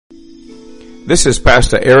This is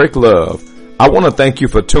Pastor Eric Love. I want to thank you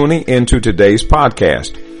for tuning into today's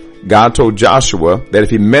podcast. God told Joshua that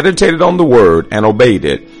if he meditated on the word and obeyed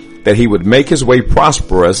it, that he would make his way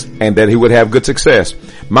prosperous and that he would have good success.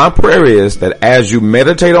 My prayer is that as you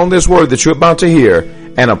meditate on this word that you're about to hear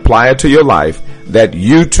and apply it to your life, that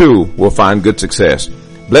you too will find good success.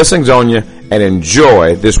 Blessings on you and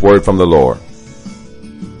enjoy this word from the Lord.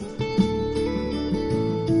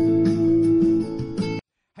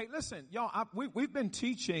 Listen, y'all, we've been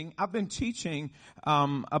teaching, I've been teaching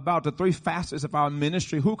about the three facets of our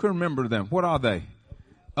ministry. Who can remember them? What are they?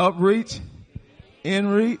 Upreach,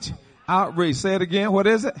 inreach, outreach. Say it again. What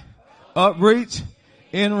is it? Upreach,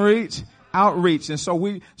 inreach, outreach. And so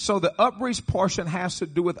the upreach portion has to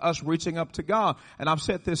do with us reaching up to God. And I've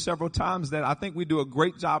said this several times that I think we do a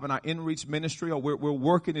great job in our inreach ministry, or we're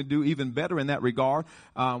working to do even better in that regard.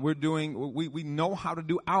 We know how to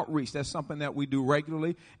do outreach. That's something that we do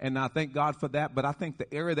regularly, and I thank God for that. But I think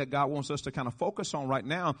the area that God wants us to kind of focus on right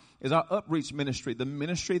now is our upreach ministry, the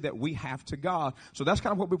ministry that we have to God. So that's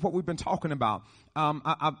kind of what we've been talking about.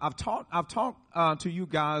 I've talked to you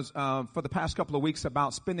guys for the past couple of weeks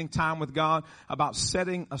about spending time with God, about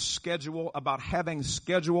setting a schedule, about having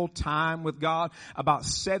scheduled time with God, about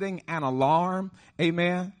setting an alarm.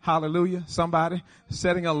 Amen. Hallelujah. Somebody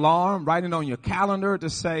setting an alarm, writing on your calendar to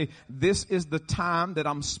say, this is the time that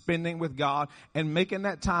I'm spending with God, and making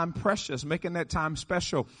that time precious, making that time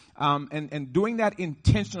special, and doing that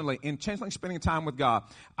intentionally spending time with God.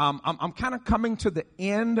 I'm kind of coming to the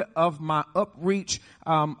end of my upreach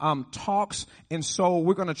talks, and so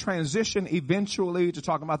we're going to transition eventually to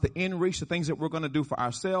talking about the inreach, the things that we're going to do for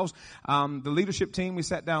ourselves. The leadership team, we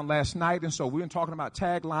sat down last night, and so we've been talking about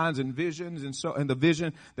taglines and visions, and the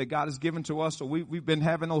vision that God has given to us. So we've been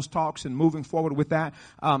having those talks and moving forward with that.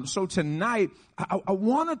 So tonight, I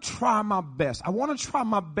want to try my best. I want to try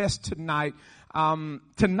my best tonight.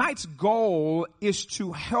 Tonight's goal is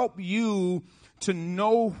to help you to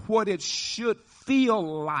know what it should feel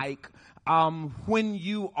like when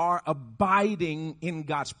you are abiding in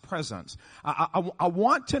God's presence. I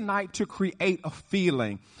want tonight to create a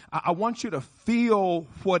feeling. I want you to feel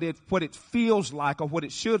what it feels like, or what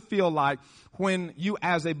it should feel like when you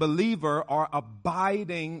as a believer are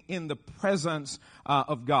abiding in the presence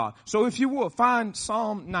of God. So if you will, find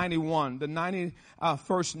Psalm 91, the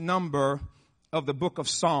 91st number of the book of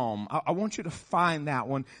Psalm. I want you to find that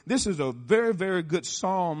one. This is a very, very good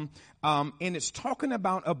psalm, and it's talking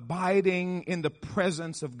about abiding in the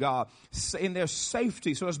presence of God, in their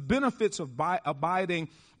safety. So there's benefits of abiding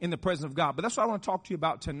in the presence of God. But that's what I want to talk to you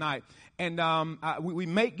about tonight. And we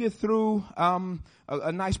may get through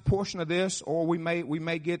a nice portion of this, or we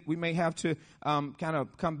may have to kind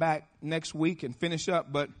of come back next week and finish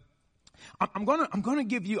up. But I'm gonna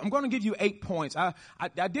give you 8 points.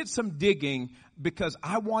 I did some digging because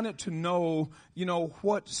I wanted to know,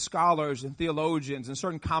 what scholars and theologians and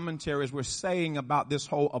certain commentaries were saying about this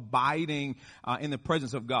whole abiding in the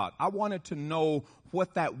presence of God. I wanted to know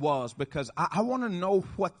what that was, because I want to know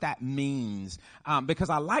what that means, because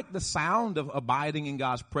I like the sound of abiding in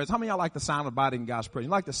God's presence. How many of y'all like the sound of abiding in God's presence?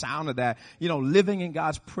 You like the sound of that, living in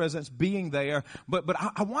God's presence, being there. But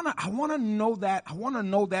I want to know that. I want to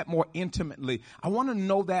know that more intimately. I want to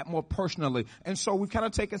know that more personally. And so we've kind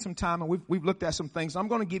of taken some time, and we've looked at some things. I'm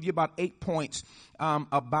going to give you about 8 points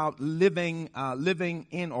about living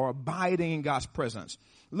in or abiding in God's presence.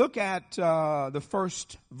 Look at the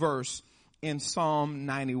first verse in Psalm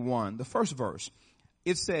 91, the first verse.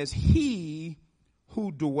 It says, he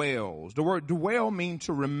who dwells. The word dwell means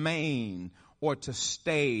to remain, or to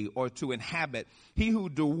stay, or to inhabit. He who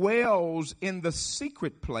dwells in the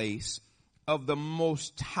secret place of the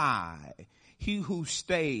Most High. He who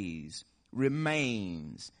stays,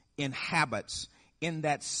 remains, inhabits in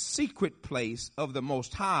that secret place of the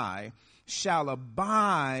Most High shall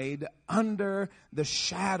abide under the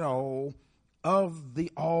shadow of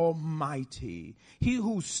the Almighty. He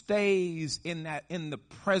who stays in the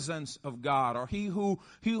presence of God, or he who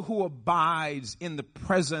abides in the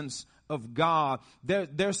presence of God.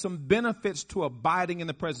 There's some benefits to abiding in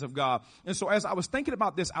the presence of God. And so as I was thinking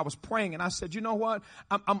about this, I was praying, and I said, you know what?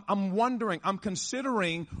 I'm wondering, I'm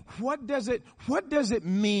considering, what does it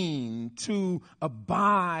mean to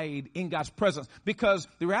abide in God's presence? Because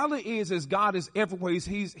the reality is God is everywhere.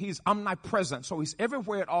 He's omnipresent. So he's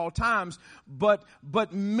everywhere at all times. But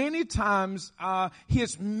many times,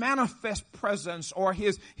 his manifest presence, or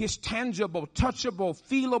his tangible, touchable,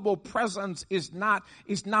 feelable presence is not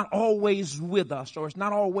always with us, or it's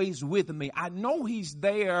not always with me. I know he's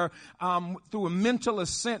there through a mental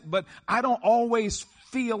assent, but I don't always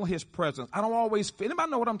feel his presence. I don't always feel.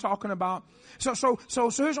 Anybody know what I'm talking about? So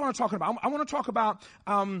here's what I'm talking about. I want to talk about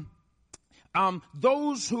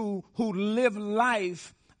those who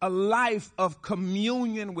live a life of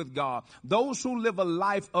communion with God. Those who live a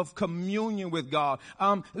life of communion with God.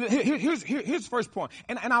 Here's the first point.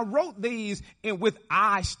 And I wrote these with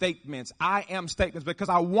I statements. I am statements because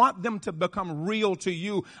I want them to become real to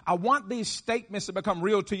you. I want these statements to become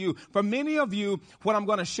real to you. For many of you, what I'm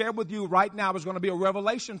going to share with you right now is going to be a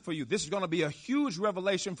revelation for you. This is going to be a huge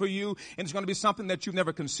revelation for you. And it's going to be something that you've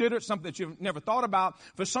never considered, something that you've never thought about.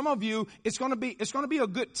 For some of you, it's going to be a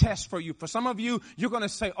good test for you. For some of you, you're going to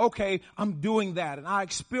say, okay, I'm doing that and I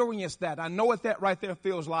experienced that. I know what that right there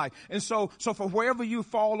feels like. And so for wherever you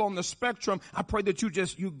fall on the spectrum, I pray that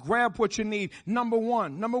you grab what you need. Number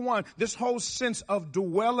one, this whole sense of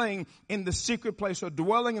dwelling in the secret place or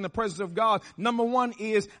dwelling in the presence of God. Number one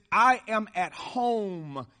is I am at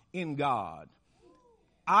home in God.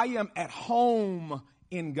 I am at home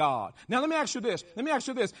in God. Now, let me ask you this.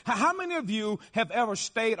 How many of you have ever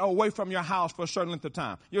stayed away from your house for a certain length of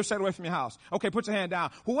time? You ever stayed away from your house? Okay, put your hand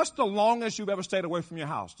down. Well, what's the longest you've ever stayed away from your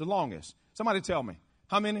house? The longest. Somebody tell me.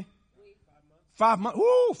 How many? 5 months.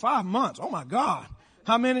 Ooh, 5 months. Oh, my God.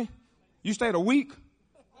 How many? You stayed a week?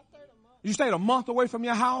 You stayed a month away from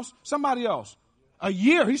your house? Somebody else. A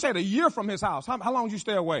year. He stayed a year from his house. How long did you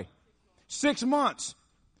stay away? 6 months.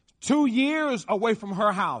 2 years away from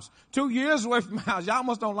her house. 2 years away from my house. Y'all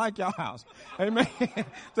almost don't like y'all house. Amen.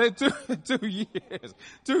 Say 2 years.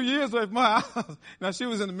 2 years away from my house. Now, she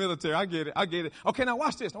was in the military. I get it. Okay, now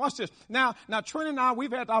watch this. Now, Trina and I,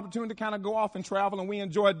 we've had the opportunity to kind of go off and travel, and we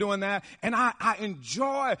enjoy doing that. And I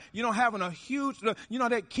enjoy, having a huge,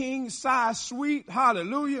 that king size suite.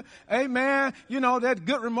 Hallelujah. Amen. That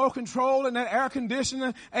good remote control and that air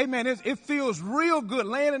conditioning. Amen. It feels real good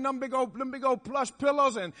laying in them big old plush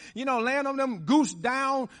pillows and, laying on them goose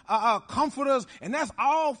down comforters, and that's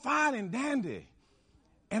all fine and dandy.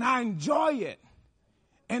 And I enjoy it.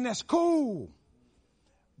 And that's cool.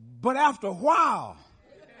 But after a while,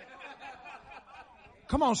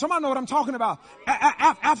 come on, somebody know what I'm talking about.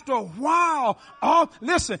 After a while,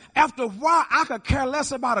 after a while, I could care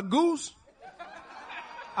less about a goose.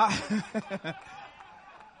 I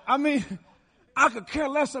mean, I could care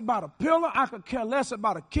less about a pillow. I could care less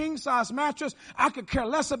about a king-size mattress. I could care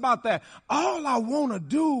less about that. All I want to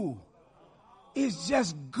do is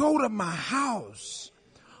just go to my house.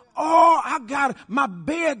 Oh, my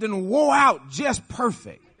bed done wore out just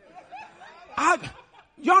perfect.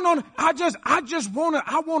 Y'all know, I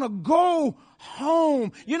want to go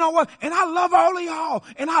home. You know what? And I love all of y'all.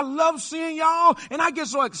 And I love seeing y'all. And I get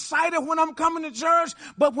so excited when I'm coming to church.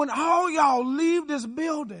 But when all y'all leave this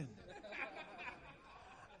building,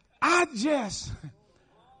 I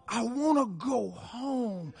want to go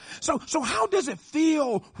home. So how does it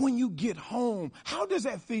feel when you get home? How does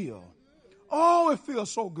that feel? Oh, it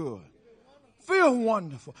feels so good. Feel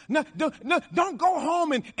wonderful. No, don't go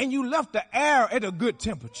home and you left the air at a good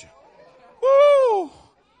temperature. Woo!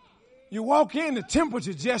 You walk in, the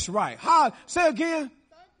temperature just right. Say again.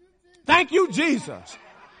 Thank you, Jesus.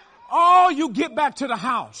 Oh, you get back to the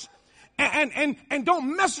house. And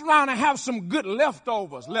don't mess around and have some good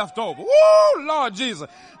leftovers left over. Woo, Lord Jesus.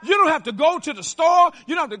 You don't have to go to the store.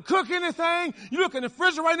 You don't have to cook anything. You look in the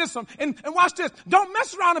refrigerator and watch this. Don't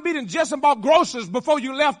mess around and be in just and bought groceries before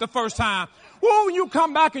you left the first time. Woo, you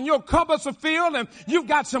come back and your cupboards are filled and you've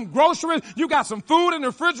got some groceries. You got some food in the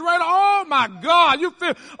refrigerator. Oh my God.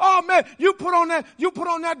 Oh man, you put on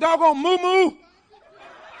that doggone moo-moo.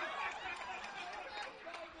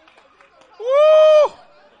 Woo.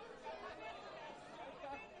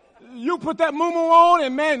 You put that moo-moo on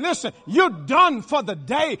and man, listen, you're done for the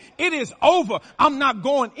day. It is over. I'm not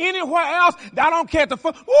going anywhere else. I don't care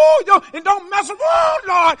and don't mess around,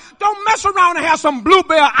 Lord. Don't mess around and have some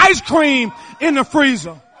blueberry ice cream in the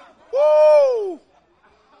freezer. Woo!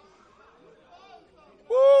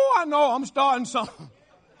 Woo, I know I'm starting something.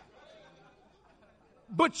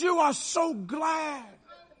 But you are so glad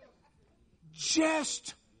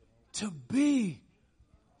just to be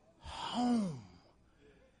home.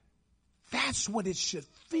 That's what it should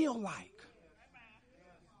feel like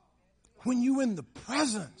when you're in the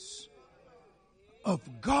presence of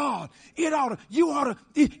God.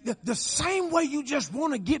 The same way you just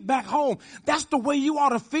want to get back home. That's the way you ought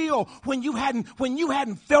to feel when you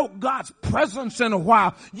hadn't felt God's presence in a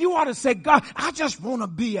while. You ought to say, God, I just want to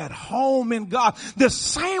be at home in God. The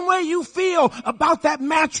same way you feel about that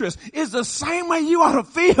mattress is the same way you ought to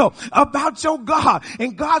feel about your God.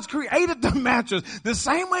 And God's created the mattress. The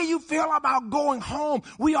same way you feel about going home,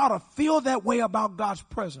 we ought to feel that way about God's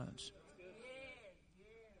presence.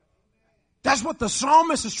 That's what the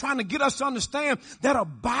psalmist is trying to get us to understand, that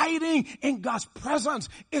abiding in God's presence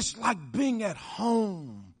is like being at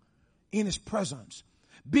home in his presence,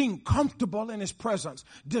 being comfortable in his presence,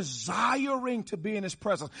 desiring to be in his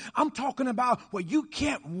presence. I'm talking about where you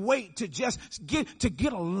can't wait to just get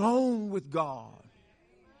alone with God.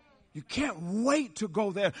 You can't wait to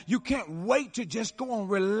go there. You can't wait to just go and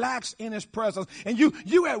relax in his presence. And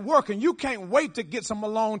you at work and you can't wait to get some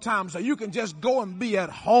alone time so you can just go and be at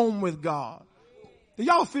home with God. Do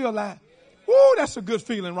y'all feel that? Woo, that's a good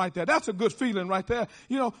feeling right there. That's a good feeling right there.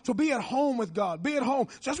 You know, to be at home with God. Be at home.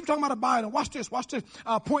 So that's what we're talking about abiding. Watch this. Watch this.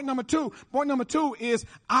 Point number two. Point number two is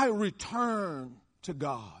I return to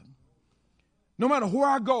God. No matter where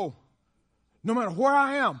I go, no matter where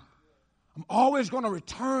I am, I'm always going to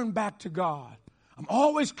return back to God. I'm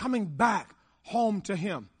always coming back home to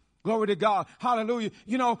him. Glory to God. Hallelujah.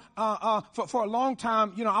 You know, for a long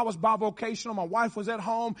time, you know, I was bivocational. My wife was at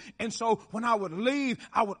home. And so when I would leave,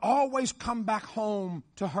 I would always come back home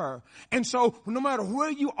to her. And so no matter where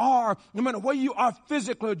you are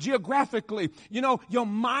physically or geographically, you know, your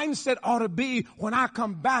mindset ought to be, when I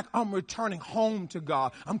come back, I'm returning home to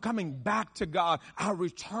God. I'm coming back to God. I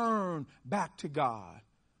return back to God.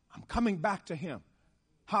 I'm coming back to him.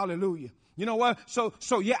 Hallelujah. You know what?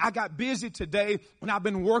 So yeah, I got busy today and I've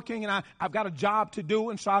been working and I've got a job to do.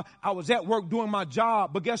 And so I was at work doing my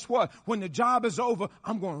job. But guess what? When the job is over,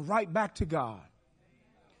 I'm going right back to God.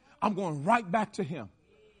 I'm going right back to him.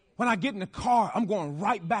 When I get in the car, I'm going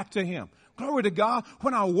right back to him. Glory to God.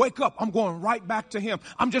 When I wake up, I'm going right back to him.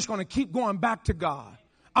 I'm just going to keep going back to God.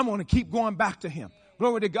 I'm going to keep going back to him.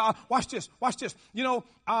 Glory to God. Watch this. Watch this. You know,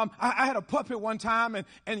 I had a puppy one time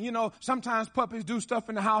and, you know, sometimes puppies do stuff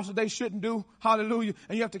in the house that they shouldn't do. Hallelujah.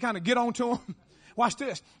 And you have to kind of get on to them. Watch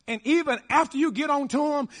this. And even after you get on to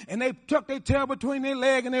them and they tuck their tail between their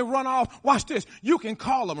leg and they run off, watch this. You can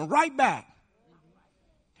call them right back.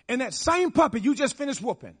 And that same puppy you just finished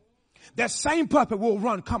whooping, that same puppy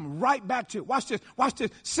will come right back to you. Watch this. Watch this.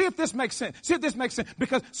 See if this makes sense. See if this makes sense.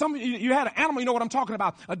 Because some of you had an animal, you know what I'm talking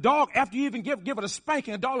about. A dog, after you even give it a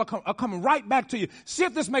spanking, a dog will come right back to you. See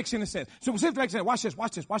if this makes any sense. So see if it makes sense. Watch this.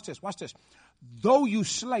 Watch this. Watch this. Watch this. Though you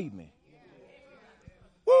slay me,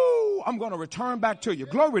 woo, I'm going to return back to you.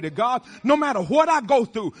 Glory to God. No matter what I go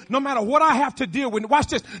through, no matter what I have to deal with, watch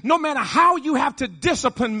this. No matter how you have to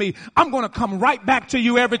discipline me, I'm going to come right back to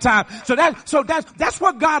you every time. So that's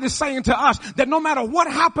what God is saying to us, that no matter what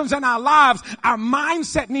happens in our lives, our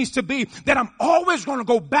mindset needs to be that I'm always going to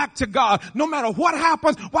go back to God. No matter what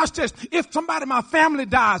happens, watch this. If somebody in my family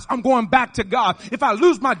dies, I'm going back to God. If I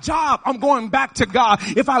lose my job, I'm going back to God.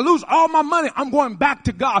 If I lose all my money, I'm going back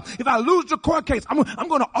to God. If I lose the court case, I'm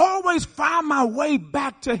going to always find my way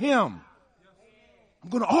back to him. I'm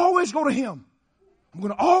going to always go to him. I'm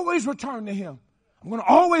going to always return to him. I'm going to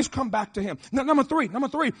always come back to him. Now, number three,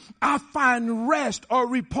 I find rest or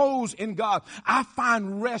repose in God. I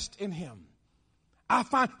find rest in him. I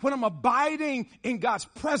find when I'm abiding in God's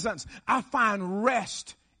presence, I find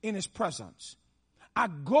rest in his presence. I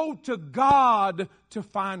go to God to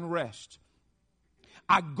find rest.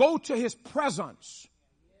 I go to his presence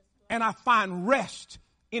and I find rest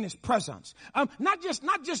in his presence. Not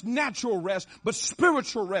just natural rest, but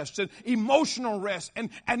spiritual rest and emotional rest and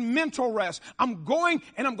mental rest. I'm going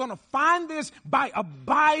and I'm going to find this by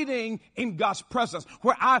abiding in God's presence.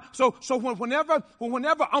 Whenever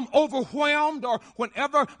I'm overwhelmed or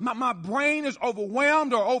whenever my brain is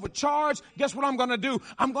overwhelmed or overcharged, guess what I'm going to do?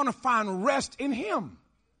 I'm going to find rest in him.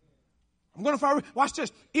 I'm going to find, watch this.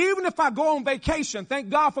 Even if I go on vacation, thank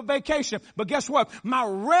God for vacation. But guess what? My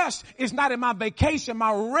rest is not in my vacation.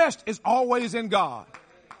 My rest is always in God.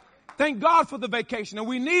 Thank God for the vacation. And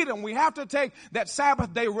we need them. We have to take that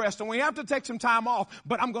Sabbath day rest and we have to take some time off.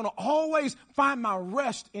 But I'm going to always find my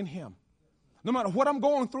rest in him. No matter what I'm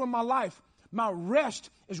going through in my life, my rest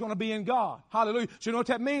is going to be in God. Hallelujah. So you know what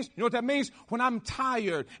that means? You know what that means? When I'm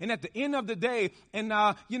tired and at the end of the day and,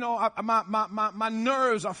 my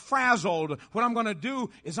nerves are frazzled, what I'm going to do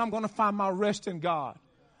is I'm going to find my rest in God.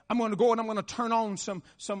 I'm going to go and I'm going to turn on some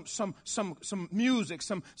music,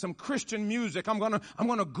 some Christian music. I'm going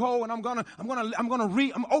to go and I'm going to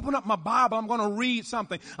read. I'm open up my Bible. I'm going to read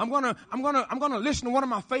something. I'm going to listen to one of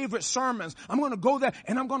my favorite sermons. I'm going to go there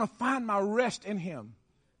and I'm going to find my rest in him.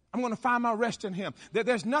 I'm going to find my rest in him.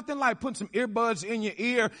 There's nothing like putting some earbuds in your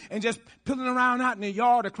ear and just piddling around out in the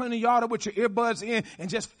yard or cleaning the yard up with your earbuds in and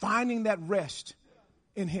just finding that rest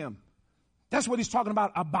in him. That's what he's talking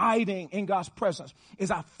about, abiding in God's presence,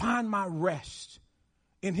 is I find my rest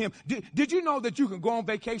in him. Did you know that you can go on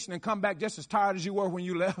vacation and come back just as tired as you were when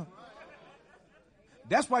you left?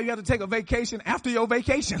 That's why you have to take a vacation after your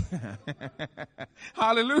vacation.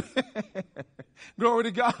 Hallelujah. Glory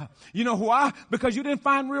to God. You know why? Because you didn't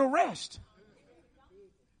find real rest.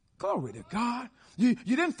 Glory to God. You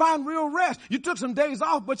didn't find real rest. You took some days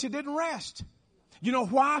off, but you didn't rest. You know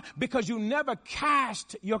why? Because you never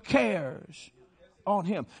cast your cares on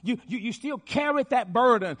him. You still carried that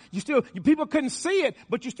burden. People couldn't see it,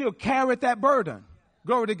 but you still carried that burden.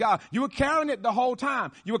 Glory to God. You were carrying it the whole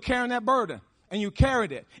time. You were carrying that burden. And you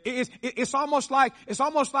carried it. It's almost like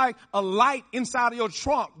a light inside of your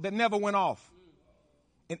trunk that never went off.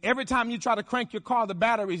 And every time you try to crank your car, the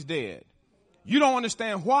battery's dead. You don't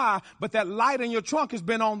understand why, but that light in your trunk has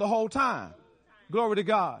been on the whole time. Glory to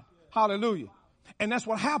God. Hallelujah. And that's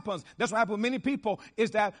what happens. That's what happens with many people,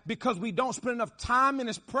 is that because we don't spend enough time in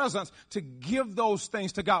his presence to give those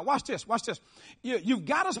things to God. Watch this. Watch this. You've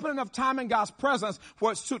got to spend enough time in God's presence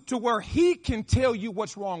to where he can tell you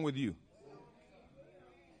what's wrong with you.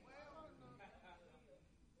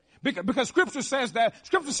 Because scripture says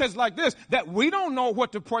like this, that we don't know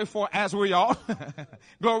what to pray for as we ought.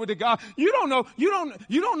 Glory to God. You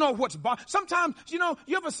don't know what's sometimes, you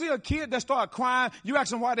ever see a kid that start crying, you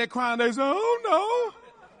ask them why they're crying, they say, oh no.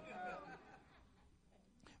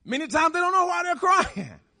 Many times they don't know why they're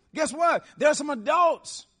crying. Guess what? There are some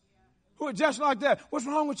adults who are just like that. What's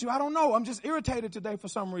wrong with you? I don't know. I'm just irritated today for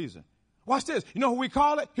some reason. Watch this. You know what we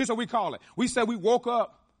call it? Here's what we call it. We say we woke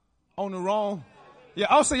up on the wrong. Yeah.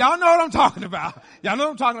 Oh, so y'all know what I'm talking about. Y'all know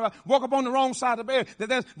what I'm talking about. Woke up on the wrong side of the bed.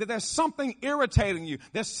 That there's something irritating you.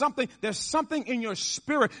 There's something in your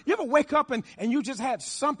spirit. You ever wake up and you just had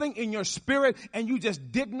something in your spirit and you just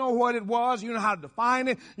didn't know what it was? You know how to define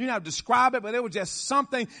it. You know how to describe it, but it was just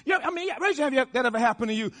something. Raise your hand if that ever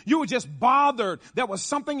happened to you. You were just bothered. There was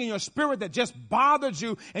something in your spirit that just bothered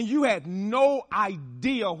you and you had no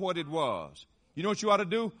idea what it was. You know what you ought to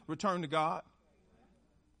do? Return to God.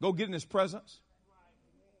 Go get in his presence.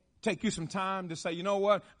 Take you some time to say, you know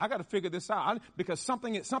what? I got to figure this out because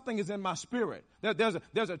something is in my spirit.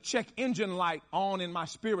 There's a check engine light on in my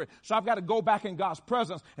spirit. So I've got to go back in God's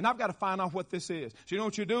presence and I've got to find out what this is. So you know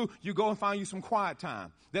what you do? You go and find you some quiet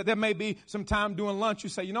time. There may be some time during lunch.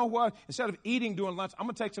 You say, you know what? Instead of eating during lunch, I'm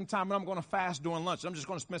going to take some time and I'm going to fast during lunch. I'm just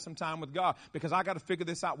going to spend some time with God because I got to figure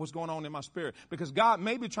this out, what's going on in my spirit. Because God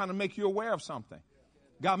may be trying to make you aware of something.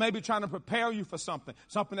 God may be trying to prepare you for something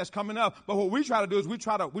that's coming up. But what we try to do is we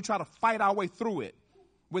try to fight our way through it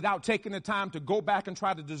without taking the time to go back and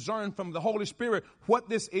try to discern from the Holy Spirit what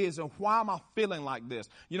this is and why am I feeling like this.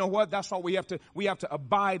 You know what? That's why we have to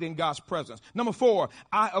abide in God's presence. Number 4,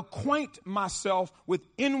 I acquaint myself with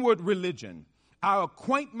inward religion. I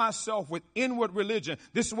acquaint myself with inward religion.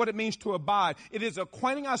 This is what it means to abide. It is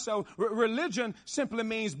acquainting ourselves. Religion simply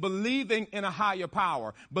means believing in a higher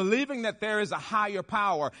power. Believing that there is a higher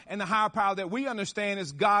power. And the higher power that we understand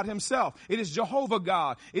is God himself. It is Jehovah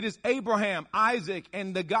God. It is Abraham, Isaac,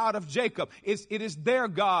 and the God of Jacob. It is their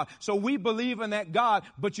God. So we believe in that God.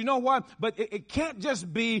 But you know what? But it can't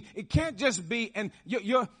just be, and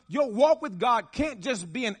your walk with God can't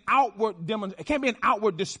just be an outward demonstration. It can't be an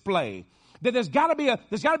outward display. That there's got to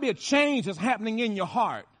be a change that's happening in your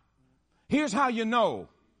heart. Here's how you know.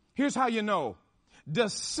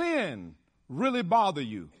 Does sin really bother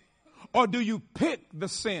you? Or do you pick the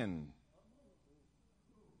sin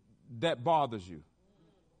that bothers you?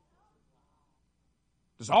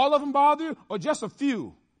 Does all of them bother you or just a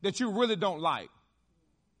few that you really don't like?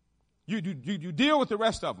 You deal with the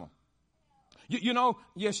rest of them.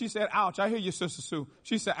 Yeah, she said, ouch. I hear you, Sister Sue.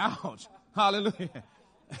 She said, ouch. Hallelujah.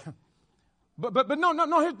 But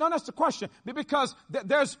no, that's the question. Because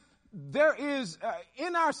there is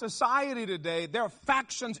in our society today, there are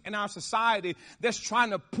factions in our society that's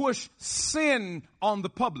trying to push sin on the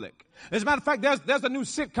public. As a matter of fact, there's a new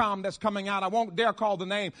sitcom that's coming out. I won't dare call the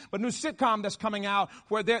name, but a new sitcom that's coming out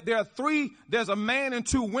where there's a man and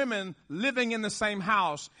 2 women living in the same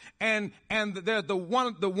house. And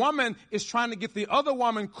the woman is trying to get the other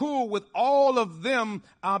woman cool with all of them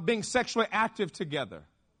being sexually active together.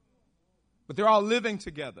 But they're all living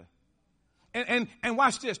together. And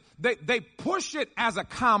watch this. They push it as a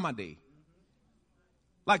comedy.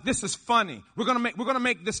 Like this is funny. We're gonna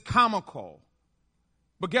make this comical.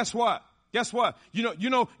 But guess what? You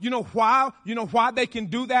know why they can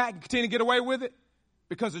do that and continue to get away with it?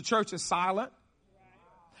 Because the church is silent.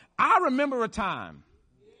 I remember a time.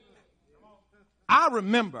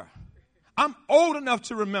 I'm old enough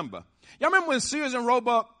to remember. Y'all remember when Sears and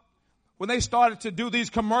Roebuck, when they started to do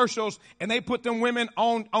these commercials and they put them women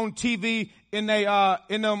on TV in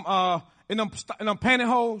them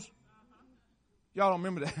pantyhose? Y'all don't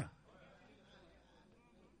remember that?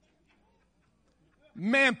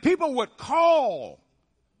 Man, people would call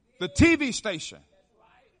The TV station.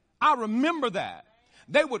 I remember that.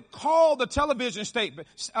 They would call the television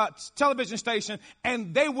station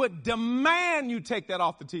and they would demand you take that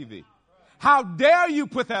off the TV. How dare you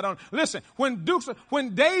put that on? Listen, when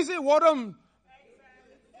Daisy, what them?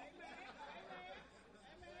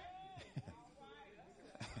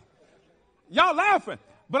 Y'all laughing,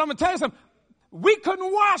 but I'm going to tell you something. We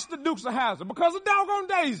couldn't watch the Dukes of Hazzard because of doggone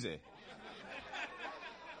Daisy.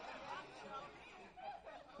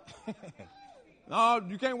 No,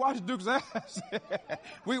 you can't watch Dukes of Hazzard.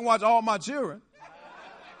 We can watch All My Children.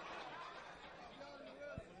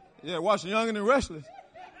 Yeah, watch Young and the Restless.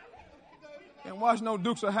 Can't watch no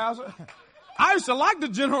Dukes of Hazzard. I used to like the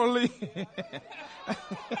General Lee.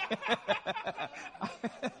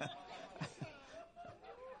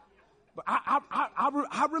 But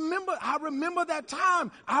I remember that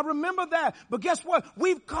time. I remember that. But guess what?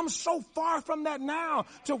 We've come so far from that now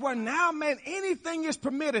to where now, man, anything is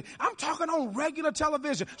permitted. I'm talking on regular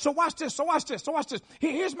television. So watch this.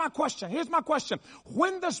 Here's my question.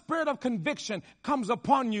 When the spirit of conviction comes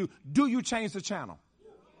upon you, do you change the channel?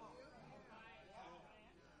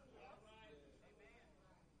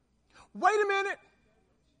 Wait a minute.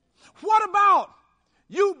 What about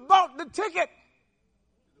you bought the ticket?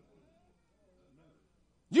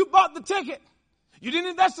 You bought the ticket. You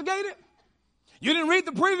didn't investigate it. You didn't read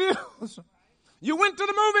the previews. You went to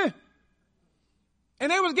the movie.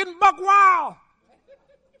 And they was getting buck wild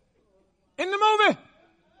in the movie.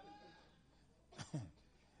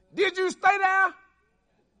 Did you stay there?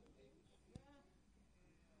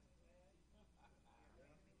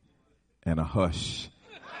 And a hush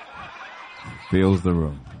fills the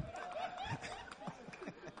room.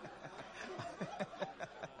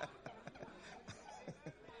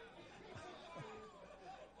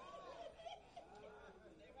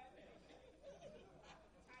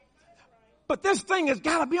 But this thing has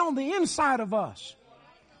got to be on the inside of us.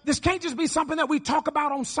 This can't just be something that we talk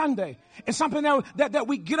about on Sunday. It's something that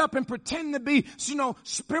we get up and pretend to be,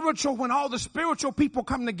 spiritual when all the spiritual people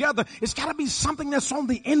come together. It's got to be something that's on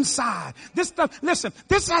the inside. This stuff, listen,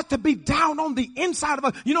 this has to be down on the inside of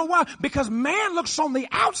us. You know why? Because man looks on the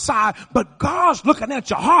outside, but God's looking at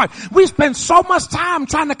your heart. We spend so much time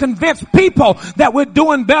trying to convince people that we're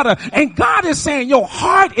doing better. And God is saying your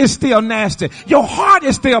heart is still nasty. Your heart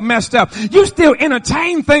is still messed up. You still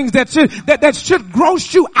entertain things that should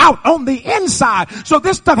gross you out on the inside. So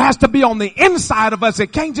this stuff has to be on the inside of us.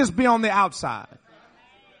 It can't just be on the outside.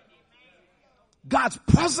 God's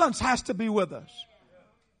presence has to be with us.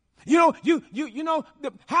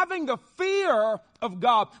 Having the fear of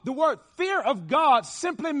God, the word fear of God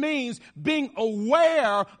simply means being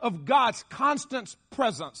aware of God's constant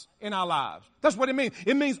presence in our lives. That's what it means.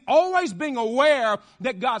 It means always being aware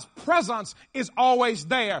that God's presence is always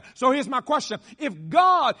there. So here's my question. If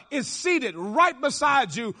God is seated right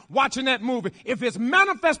beside you watching that movie, if His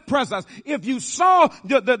manifest presence, if you saw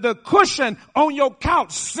the cushion on your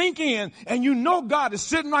couch sink in and you know God is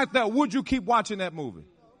sitting right there, would you keep watching that movie?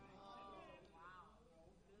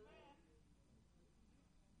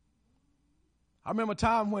 I remember a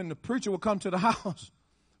time when the preacher would come to the house.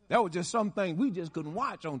 That was just something we just couldn't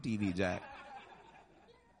watch on TV, Jack.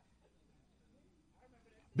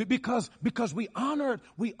 Because we honored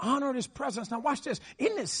His presence. Now watch this.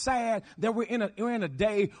 Isn't it sad that we're in a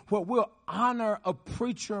day where we'll honor a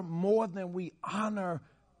preacher more than we honor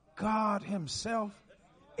God Himself?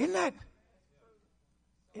 Isn't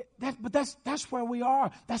that? But that's where we are.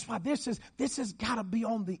 That's why this has got to be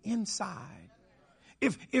on the inside.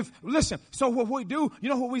 Listen, so what we do, you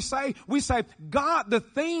know what we say? We say, God, the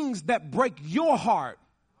things that break your heart,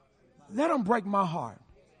 let them break my heart.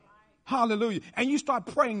 Hallelujah. And you start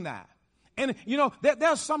praying that. And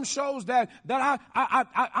there's some shows that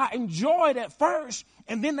I enjoyed at first,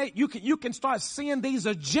 and then you can start seeing these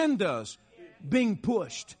agendas being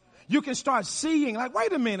pushed. You can start seeing, like,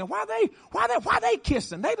 wait a minute, why they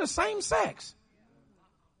kissing? They the same sex.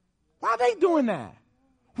 Why are they doing that?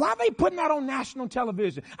 Why are they putting that on national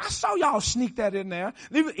television? I saw y'all sneak that in there.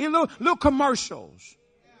 Little commercials.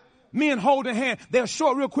 Men holding hands. They'll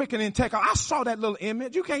show it real quick and then take off. I saw that little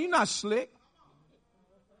image. You're not slick.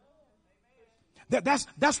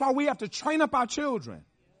 That's why we have to train up our children.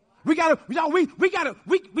 We gotta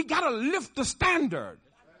lift the standard.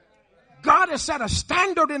 God has set a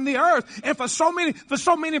standard in the earth, and for so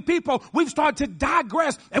many people, we've started to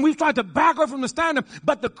digress and we've started to back away from the standard.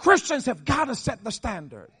 But the Christians have got to set the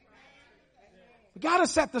standard. We got to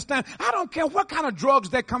set the standard. I don't care what kind of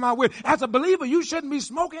drugs they come out with. As a believer, you shouldn't be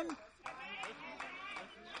smoking.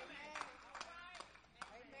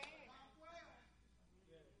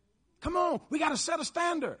 Come on, we got to set a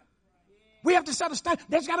standard. We have to set a standard.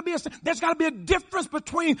 There's got to be a difference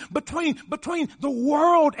between the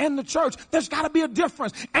world and the church. There's got to be a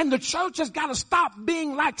difference. And the church has got to stop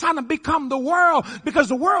being like trying to become the world, because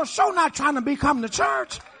the world's sure not trying to become the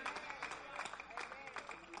church.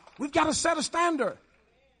 We've got to set a standard.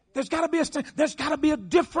 There's got to be a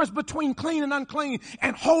difference between clean and unclean,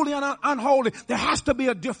 and holy and unholy. There has to be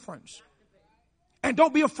a difference. And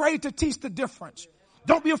don't be afraid to teach the difference.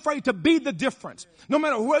 Don't be afraid to be the difference. No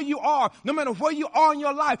matter where you are, no matter where you are in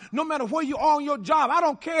your life, no matter where you are on your job, I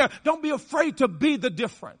don't care. Don't be afraid to be the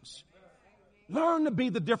difference. Learn to be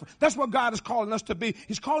the difference. That's what God is calling us to be.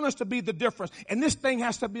 He's calling us to be the difference. And this thing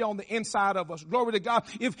has to be on the inside of us. Glory to God.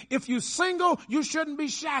 If you're single, you shouldn't be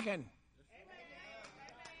shacking.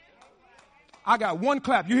 I got one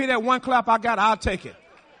clap. You hear that one clap I got? I'll take it.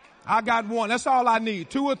 I got one. That's all I need.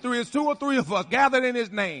 Two or three. It's two or three of us gathered in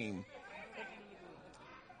his name.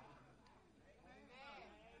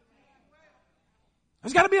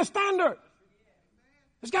 There's got to be a standard.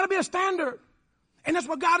 There's got to be a standard. And that's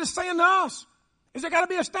what God is saying to us. Is there got to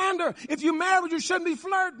be a standard. If you're married, you shouldn't be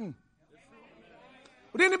flirting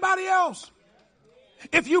with anybody else.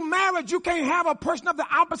 If you're married, you can't have a person of the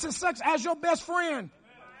opposite sex as your best friend.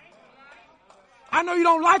 I know you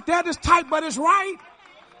don't like that. It's tight, but it's right.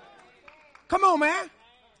 Come on, man.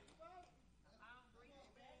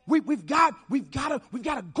 We've got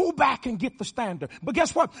to go back and get the standard. But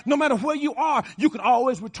guess what? No matter where you are, you can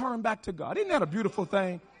always return back to God. Isn't that a beautiful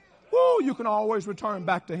thing? Woo, you can always return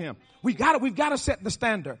back to him. We've got to set the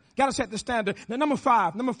standard. Got to set the standard. Now, number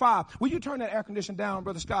five. Will you turn that air conditioner down,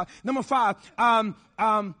 Brother Scott? Number 5.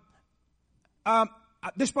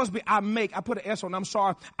 This supposed to be I put an S on. I'm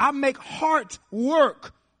sorry. I make heart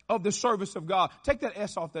work of the service of God. Take that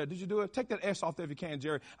S off there. Did you do it? Take that S off there if you can,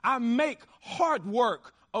 Jerry. I make hard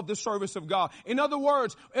work of the service of God. In other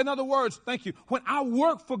words, thank you. When I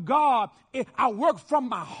work for God, I work from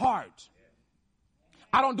my heart.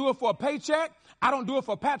 I don't do it for a paycheck. I don't do it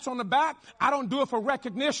for pats on the back. I don't do it for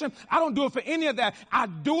recognition. I don't do it for any of that. I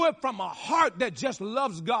do it from a heart that just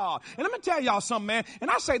loves God. And let me tell y'all something, man. And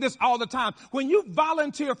I say this all the time. When you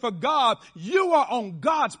volunteer for God, you are on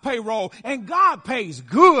God's payroll. And God pays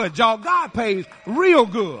good, y'all. God pays real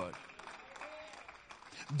good.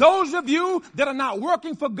 Those of you that are not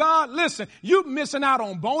working for God, listen, you're missing out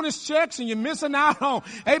on bonus checks, and you're missing out on,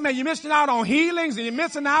 amen, you're missing out on healings, and you're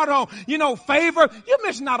missing out on, favor. You're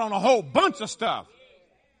missing out on a whole bunch of stuff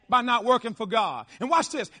by not working for God. And watch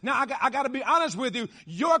this. Now, I got to be honest with you.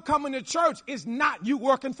 Your coming to church is not you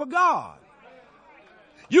working for God.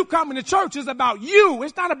 You coming to church is about you.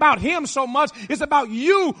 It's not about him so much. It's about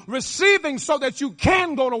you receiving so that you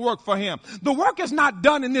can go to work for him. The work is not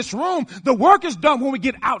done in this room. The work is done when we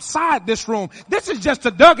get outside this room. This is just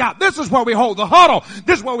a dugout. This is where we hold the huddle.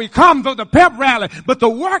 This is where we come for the pep rally. But the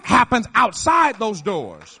work happens outside those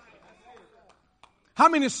doors. How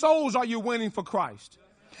many souls are you winning for Christ?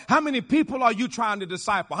 How many people are you trying to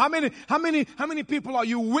disciple? How many people are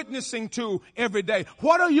you witnessing to every day?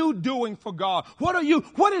 What are you doing for God? What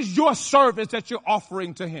is your service that you're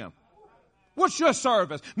offering to him? What's your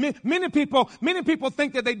service? Many people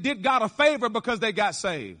think that they did God a favor because they got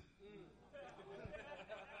saved.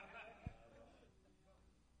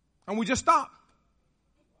 And we just stop.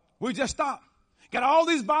 Got all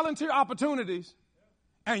these volunteer opportunities,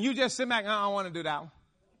 and you just sit back, I don't want to do that one.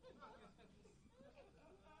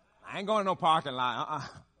 I ain't going to no parking lot.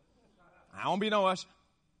 I don't be no usher.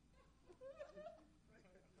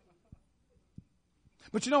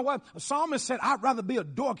 But you know what? A psalmist said, I'd rather be a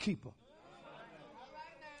doorkeeper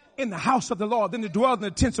in the house of the Lord than to dwell in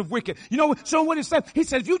the tents of wicked. You know, so what he said? He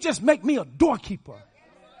said, if you just make me a doorkeeper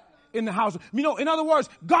in the house. In other words,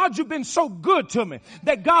 God, you've been so good to me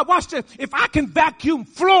that God, watch this. If I can vacuum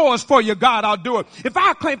floors for you, God, I'll do it.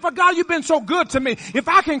 For God, you've been so good to me. If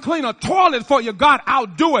I can clean a toilet for you, God, I'll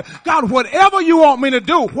do it. God, whatever you want me to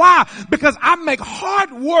do. Why? Because I make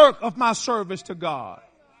hard work of my service to God.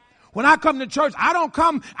 When I come to church, I don't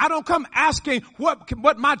come asking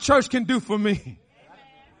what my church can do for me.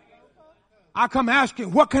 I come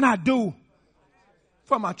asking, what can I do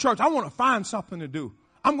for my church? I want to find something to do.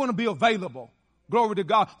 I'm going to be available. Glory to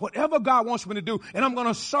God. Whatever God wants me to do. And I'm going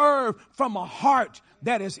to serve from a heart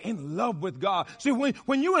that is in love with God. See,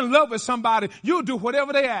 when you're in love with somebody, you'll do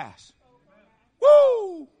whatever they ask.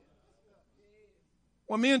 Woo!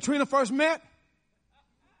 When me and Trina first met,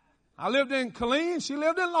 I lived in Killeen. She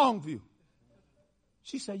lived in Longview.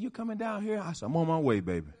 She said, you coming down here? I said, I'm on my way,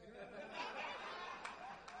 baby.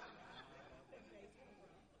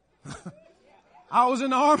 I was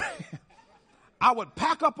in the Army. I would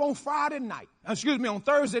pack up on Thursday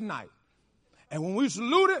night. And when we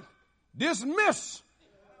saluted, dismiss,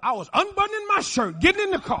 I was unbuttoning my shirt, getting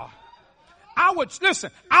in the car. I would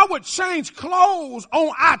change clothes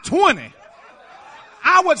on I-20.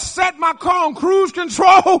 I would set my car on cruise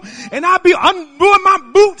control and I'd be undoing my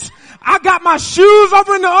boots. I got my shoes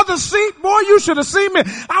over in the other seat. Boy, you should have seen me.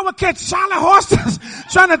 I would catch Charlie horses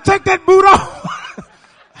trying to take that boot off.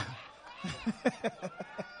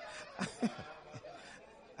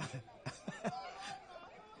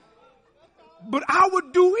 But I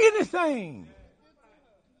would do anything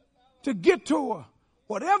to get to her.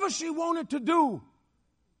 Whatever she wanted to do,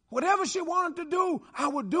 I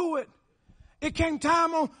would do it. It came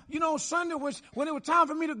time on, Sunday, when it was time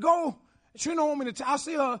for me to go. She don't want me to. I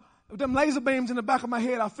see her with them laser beams in the back of my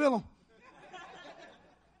head. I feel them.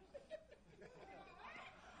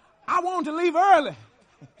 I wanted to leave early.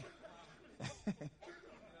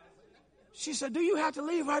 She said, "Do you have to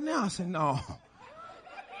leave right now?" I said, "No."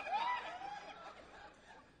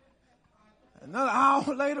 Another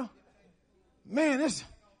hour later, man, it's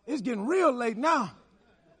getting real late now.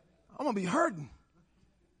 I'm gonna be hurting.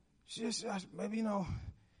 She said, "Maybe it's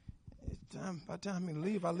time. By the time I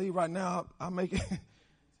leave, I leave right now. I'll make it.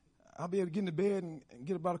 I'll be able to get into bed and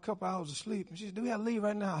get about a couple hours of sleep." And she said, "Do we have to leave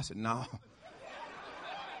right now?" I said, "No."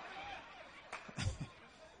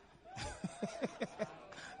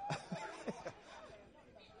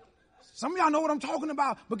 Some of y'all know what I'm talking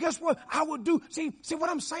about, but guess what? I would do. See what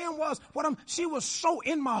I'm saying was, she was so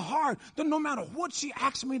in my heart that no matter what she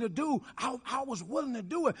asked me to do, I was willing to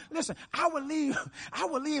do it. Listen, I would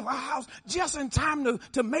leave our house just in time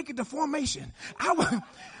to make it to formation.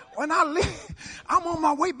 When I leave, I'm on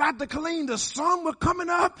my way back to Killeen. The sun was coming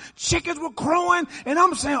up, chickens were crowing, and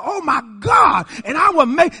I'm saying, "Oh my God!" And I would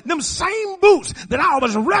make them same boots that I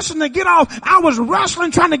was wrestling to get off. I was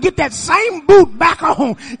wrestling trying to get that same boot back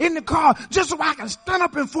on in the car just so I can stand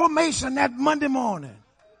up in formation that Monday morning.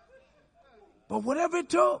 But whatever it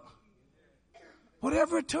took,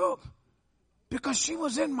 because she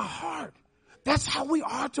was in my heart. That's how we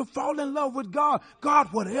are to fall in love with God. God,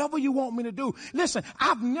 whatever you want me to do. Listen,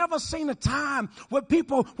 I've never seen a time where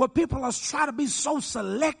people are trying to be so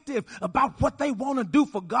selective about what they want to do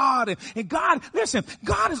for God. And God, listen,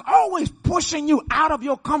 God is always pushing you out of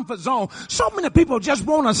your comfort zone. So many people just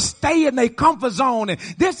want to stay in their comfort zone. And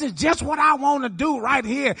this is just what I want to do right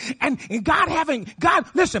here. And God,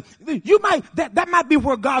 listen, that might be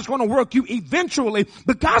where God's going to work you eventually,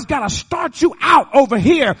 but God's got to start you out over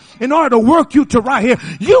here in order to work you to right here.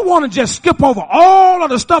 You want to just skip over all of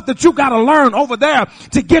the stuff that you got to learn over there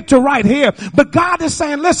to get to right here. But God is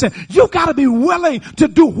saying, listen, you got to be willing to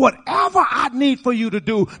do whatever I need for you to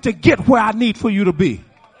do to get where I need for you to be.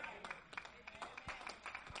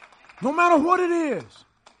 No matter what it is.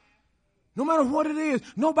 No matter what it is.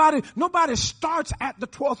 Nobody starts at the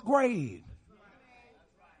 12th grade.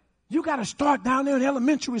 You got to start down there in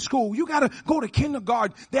elementary school. You got to go to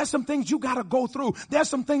kindergarten. There's some things you got to go through. There's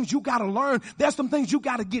some things you got to learn. There's some things you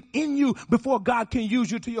got to get in you before God can use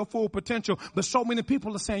you to your full potential. But so many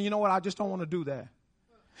people are saying, "You know what? I just don't want to do that."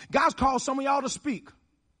 God's called some of y'all to speak.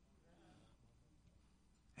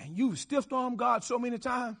 And you've stiff-armed God so many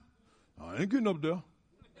times. "I ain't getting up there."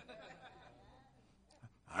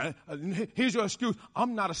 Here's your excuse.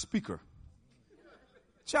 "I'm not a speaker."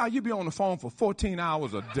 Child, you be on the phone for 14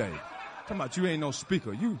 hours a day. Talking about you ain't no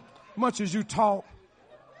speaker. Much as you talk.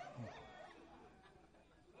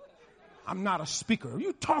 "I'm not a speaker."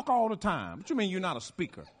 You talk all the time. What you mean you're not a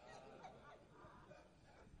speaker?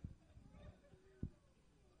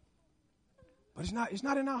 But it's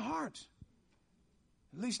not in our hearts.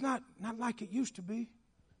 At least not like it used to be.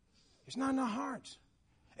 It's not in our hearts.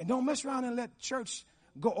 And don't mess around and let church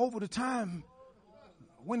go over the time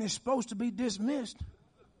when it's supposed to be dismissed.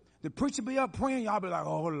 The preacher be up praying, y'all be like,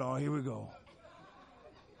 "Oh Lord, here we go."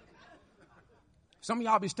 Some of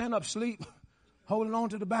y'all be standing up sleep, holding on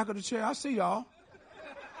to the back of the chair. I see y'all.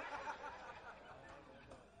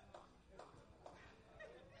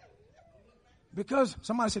 Because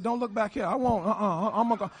somebody said, "Don't look back here." I won't. I'm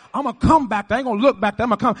gonna come back there. I ain't gonna look back there.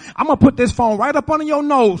 I'm gonna put this phone right up under your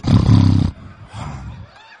nose.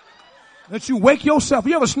 That you wake yourself.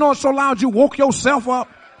 You ever snort so loud you woke yourself up?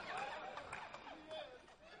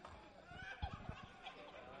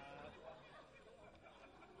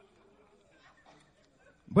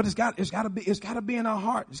 But it's got to be in our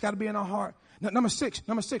heart. It's got to be in our heart. Number six,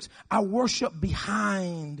 I worship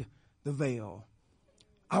behind the veil.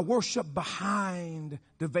 I worship behind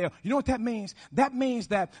the veil. You know what that means? That means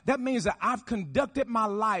that I've conducted my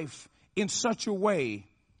life in such a way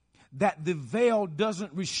that the veil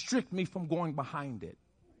doesn't restrict me from going behind it.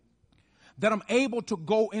 that I'm able to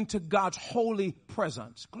go into God's holy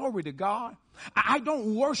presence. Glory to God. I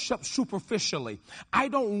don't worship superficially. I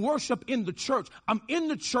don't worship in the church. I'm in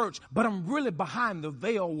the church, but I'm really behind the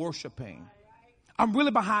veil worshiping. I'm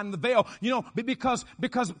really behind the veil, because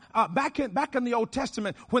back in the Old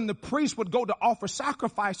Testament, when the priest would go to offer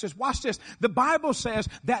sacrifices, watch this. The Bible says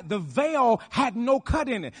that the veil had no cut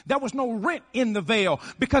in it. There was no rent in the veil.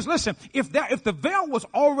 Because listen, if the veil was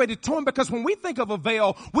already torn, because when we think of a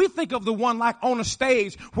veil, we think of the one like on a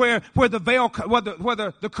stage where the veil, where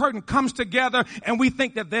the curtain comes together, and we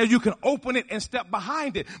think that there you can open it and step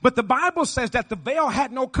behind it. But the Bible says that the veil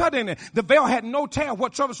had no cut in it. The veil had no tear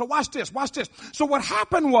whatsoever. So watch this. So what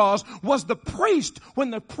happened was the priest,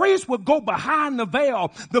 when the priest would go behind the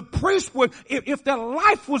veil, the priest would, if their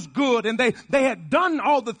life was good and they had done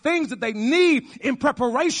all the things that they need in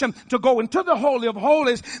preparation to go into the Holy of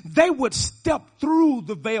Holies, they would step through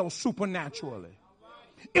the veil supernaturally.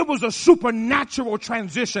 It was a supernatural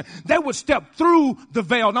transition. They would step through the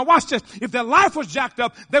veil. Now watch this. If their life was jacked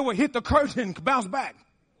up, they would hit the curtain and bounce back.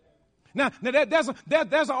 Now there's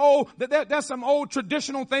some old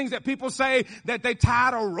traditional things that people say, that they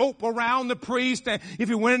tied a rope around the priest, and if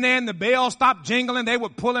he went in there and the bell stopped jingling, they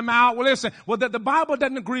would pull him out. Well, listen, the Bible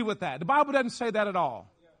doesn't agree with that. The Bible doesn't say that at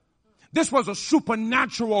all. This was a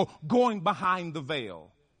supernatural going behind the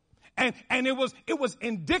veil. And it was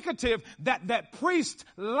indicative that priest's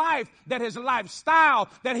life, that his lifestyle,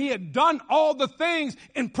 that he had done all the things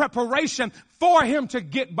in preparation for him to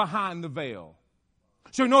get behind the veil.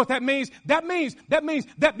 So you know what that means? That means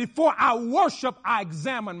that before I worship, I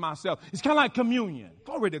examine myself. It's kind of like communion.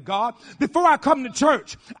 Glory to God. Before I come to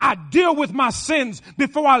church, I deal with my sins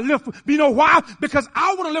before I lift. You know why? Because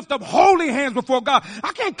I want to lift up holy hands before God.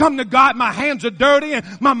 I can't come to God, my hands are dirty and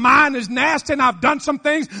my mind is nasty and I've done some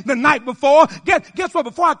things the night before. Guess what?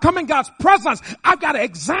 Before I come in God's presence, I've got to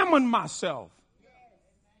examine myself.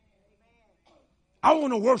 I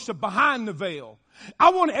want to worship behind the veil.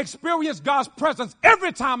 I want to experience God's presence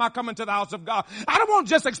every time I come into the house of God. I don't want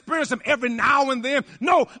to just experience Him every now and then.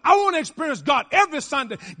 No, I want to experience God every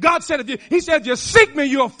Sunday. God said, if you seek me,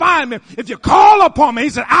 you'll find me. If you call upon me,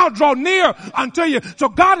 He said, I'll draw near unto you. So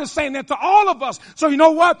God is saying that to all of us. So you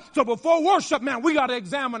know what? So before worship, man, we got to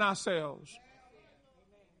examine ourselves.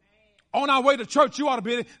 On our way to church, you ought to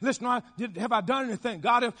be, listen, have I done anything?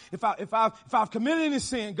 God, if I've committed any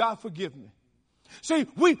sin, God forgive me.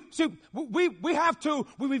 We've got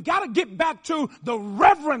to get back to the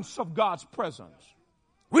reverence of God's presence.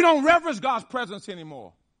 We don't reverence God's presence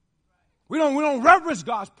anymore. We don't reverence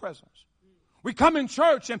God's presence. We come in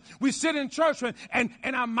church and we sit in church and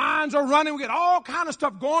our minds are running. We get all kind of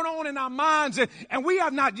stuff going on in our minds and we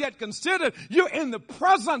have not yet considered you're in the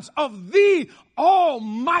presence of the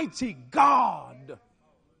Almighty God.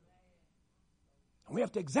 And we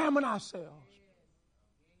have to examine ourselves.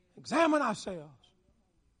 Examine ourselves.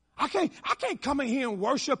 I can't come in here and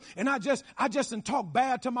worship and I just and talk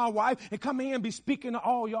bad to my wife and come in here and be speaking to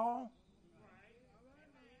all y'all.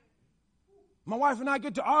 My wife and I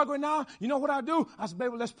get to arguing now. You know what I do? I said,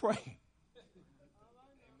 baby, let's pray.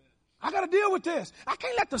 I got to deal with this. I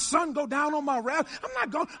can't let the sun go down on my wrath. I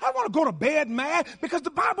don't want to go to bed mad because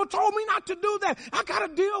the Bible told me not to do that. I got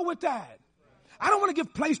to deal with that. I don't want to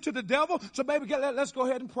give place to the devil. So baby, let's go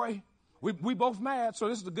ahead and pray. We both mad, so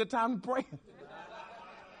this is a good time to pray.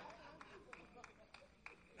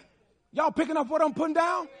 Y'all picking up what I'm putting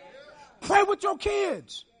down? Pray with your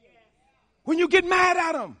kids. When you get mad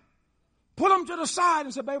at them, pull them to the side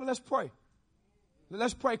and say, baby, let's pray.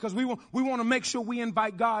 Let's pray because we want to make sure we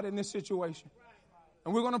invite God in this situation.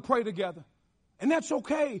 And we're going to pray together. And that's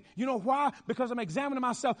okay. You know why? Because I'm examining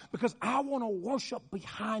myself. Because I want to worship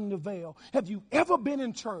behind the veil. Have you ever been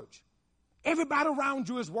in church? Everybody around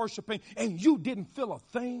you is worshiping and you didn't feel a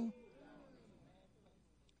thing.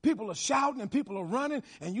 People are shouting and people are running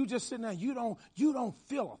and you just sitting there, you don't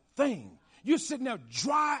feel a thing. You're sitting there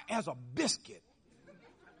dry as a biscuit.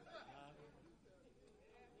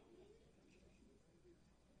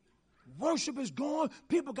 Worship is going.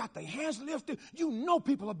 People got their hands lifted. You know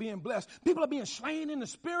people are being blessed. People are being slain in the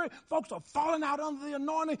spirit. Folks are falling out under the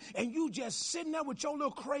anointing and you just sitting there with your little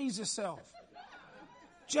crazy self.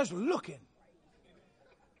 Just looking.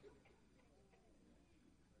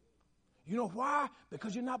 You know why?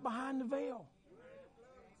 Because you're not behind the veil.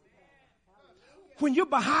 When you're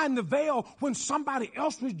behind the veil, when somebody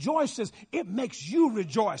else rejoices, it makes you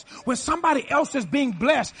rejoice. When somebody else is being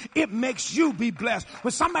blessed, it makes you be blessed.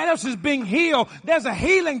 When somebody else is being healed, there's a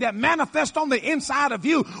healing that manifests on the inside of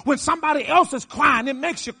you. When somebody else is crying, it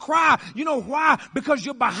makes you cry. You know why? Because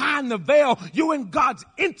you're behind the veil. You're in God's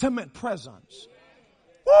intimate presence.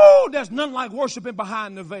 Woo! There's none like worshiping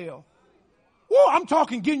behind the veil. Woo, I'm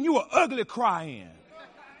talking getting you an ugly cry in.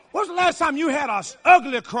 When's the last time you had an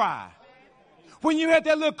ugly cry? When you had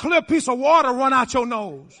that little clear piece of water run out your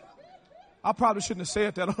nose. I probably shouldn't have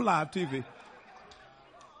said that on live TV.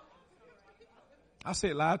 I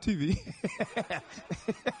said live TV.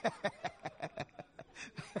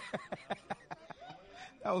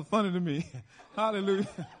 That was funny to me. Hallelujah.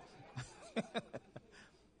 But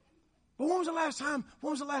when was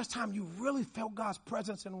the last time you really felt God's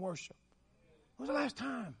presence in worship? When was the last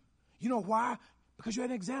time? You know why? Because you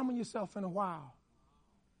hadn't examined yourself in a while.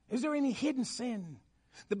 Is there any hidden sin?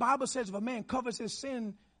 The Bible says if a man covers his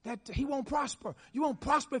sin, that he won't prosper. You won't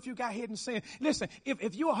prosper if you got hidden sin. Listen,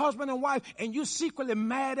 if you're a husband and wife and you're secretly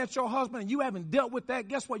mad at your husband and you haven't dealt with that,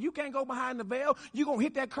 guess what? You can't go behind the veil. You're going to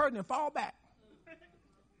hit that curtain and fall back.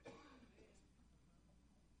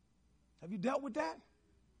 Have you dealt with that?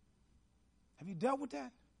 Have you dealt with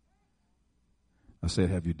that? I said,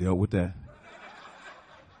 have you dealt with that?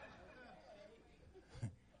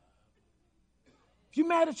 If you're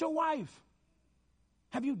mad at your wife,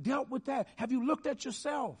 have you dealt with that? Have you looked at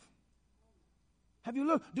yourself? Have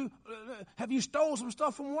you stole some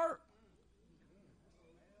stuff from work?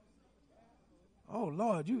 Oh,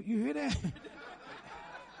 Lord, you hear that?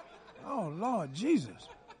 Oh, Lord, Jesus.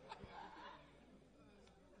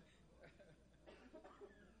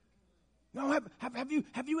 No, have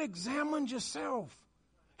you examined yourself?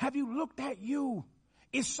 Have you looked at you?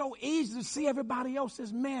 It's so easy to see everybody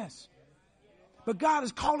else's mess. But God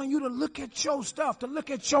is calling you to look at your stuff, to look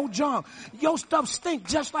at your junk. Your stuff stink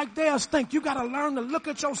just like theirs stink. You got to learn to look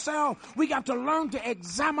at yourself. We got to learn to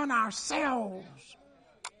examine ourselves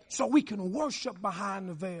so we can worship behind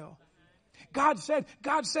the veil. God said,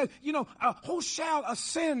 who shall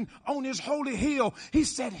ascend on his holy hill? He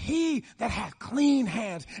said, he that hath clean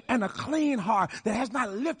hands and a clean heart, that has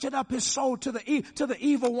not lifted up his soul to the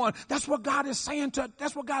evil one. That's what God is saying to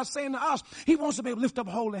us. He wants to be able to lift up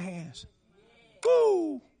holy hands.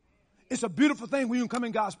 Woo! It's a beautiful thing when you come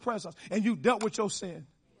in God's presence and you've dealt with your sin.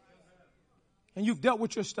 And you've dealt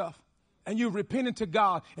with your stuff. And you've repented to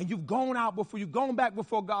God, and you've gone back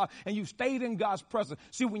before God, and you've stayed in God's presence.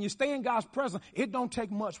 See, when you stay in God's presence, it don't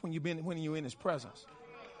take much when you're in his presence.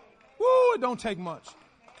 Woo, it don't take much.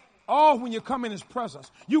 Oh, when you come in his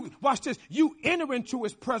presence. Watch this. You enter into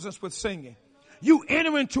his presence with singing. You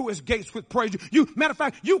enter into his gates with praise. Matter of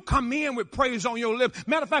fact, you come in with praise on your lips.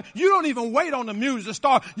 Matter of fact, you don't even wait on the music to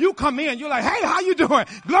start. You come in, you're like, hey, how you doing?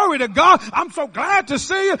 Glory to God. I'm so glad to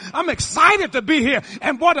see you. I'm excited to be here.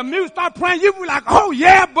 And boy, the music start playing, you be like, oh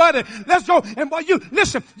yeah, buddy, let's go. And boy, they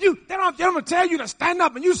don't tell you to stand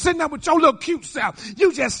up and you sitting there with your little cute self.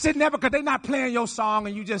 You just sitting there because they're not playing your song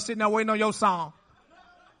and you just sitting there waiting on your song.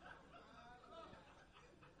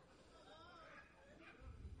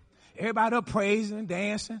 Everybody up praising and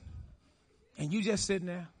dancing, and you just sitting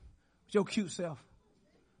there with your cute self.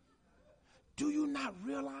 Do you not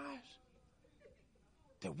realize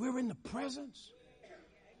that we're in the presence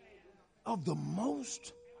of the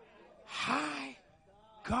Most High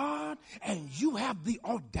God, and you have the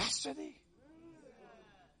audacity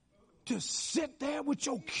to sit there with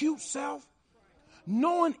your cute self,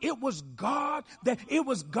 knowing it was God that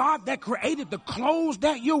created the clothes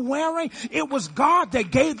that you're wearing. It was God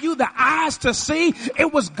that gave you the eyes to see.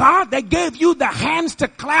 It was God that gave you the hands to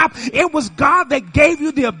clap. It was God that gave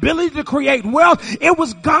you the ability to create wealth. It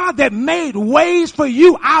was God that made ways for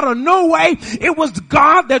you out of no way. It was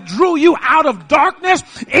God that drew you out of darkness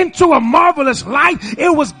into a marvelous light.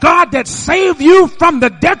 It was God that saved you from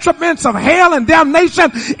the detriments of hell and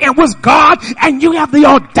damnation. It was God, and you have the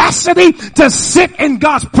audacity to sit in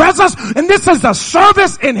God's presence, and this is the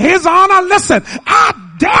service in his honor. Listen, I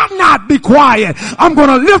dare not be quiet. I'm going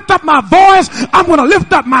to lift up my voice. I'm going to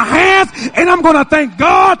lift up my hands, and I'm going to thank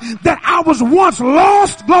God that I was once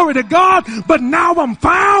lost, glory to God, but now I'm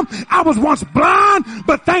found. I was once blind,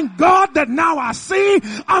 but thank God that now I see.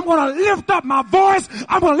 I'm going to lift up my voice.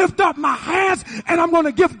 I'm going to lift up my hands, and I'm going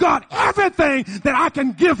to give God everything that I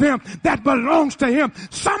can give him that belongs to him.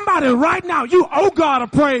 Somebody right now, you owe God a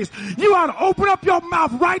praise. You ought to open up your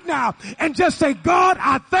mouth right now and just say, God,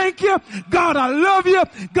 I thank you. God, I love you.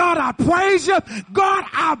 God, I praise you. God,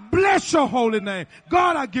 I bless your holy name.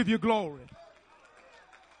 God, I give you glory.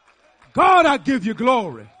 God, I give you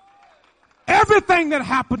glory. Everything that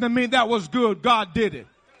happened to me that was good, God did it.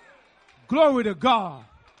 Glory to God.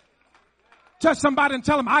 Touch somebody and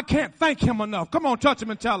tell them, I can't thank him enough. Come on, touch him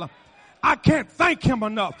and tell him. I can't thank him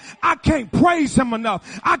enough. I can't praise him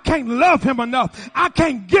enough. I can't love him enough. I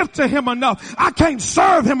can't give to him enough. I can't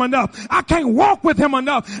serve him enough. I can't walk with him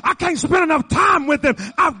enough. I can't spend enough time with him.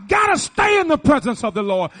 I've got to stay in the presence of the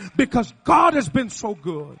Lord because God has been so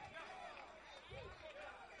good.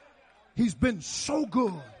 He's been so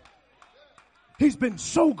good. He's been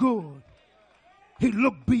so good. He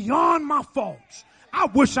looked beyond my faults. I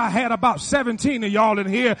wish I had about 17 of y'all in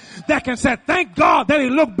here that can say, thank God that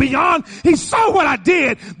he looked beyond. He saw what I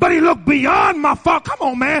did, but he looked beyond my fault. Come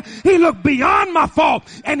on, man. He looked beyond my fault,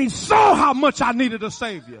 and he saw how much I needed a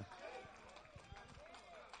Savior.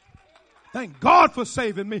 Thank God for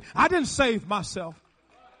saving me. I didn't save myself.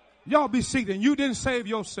 Y'all be seated. You didn't save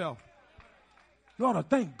yourself. You ought to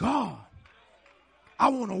thank God. I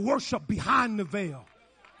want to worship behind the veil.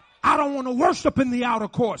 I don't want to worship in the outer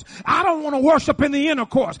courts. I don't want to worship in the inner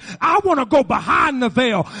courts. I want to go behind the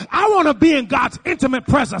veil. I want to be in God's intimate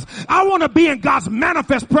presence. I want to be in God's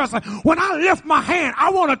manifest presence. When I lift my hand, I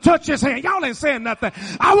want to touch his hand. Y'all ain't saying nothing.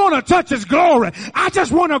 I want to touch his glory. I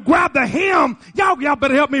just want to grab the hem. Y'all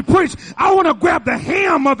better help me preach. I want to grab the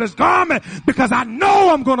hem of his garment because I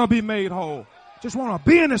know I'm going to be made whole. Just want to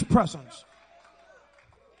be in his presence.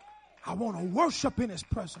 I want to worship in his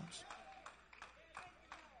presence.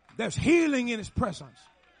 There's healing in his presence.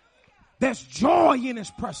 There's joy in his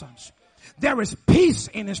presence. There is peace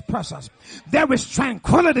in his presence. There is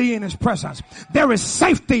tranquility in his presence. There is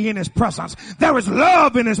safety in his presence. There is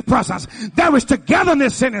love in his presence. There is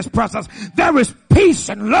togetherness in his presence. There is peace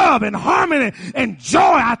and love and harmony and joy.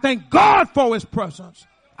 I thank God for his presence.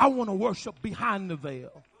 I want to worship behind the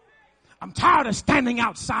veil. I'm tired of standing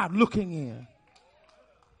outside looking in.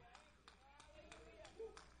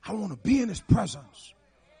 I want to be in his presence.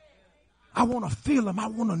 I want to feel him. I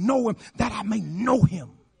want to know him that I may know him.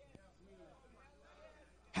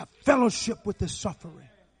 Have fellowship with his suffering.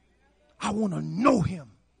 I want to know him.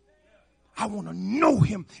 I want to know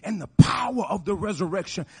him and the power of the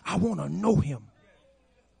resurrection. I want to know him.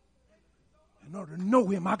 In order to know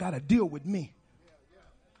him, I got to deal with me.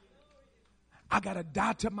 I got to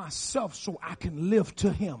die to myself so I can live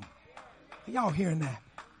to him. Y'all hearing that?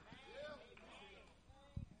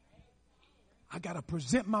 I got to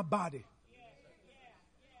present my body.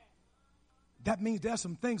 That means there's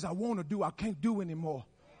some things I want to do I can't do anymore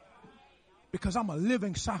because I'm a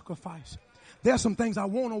living sacrifice. There's some things I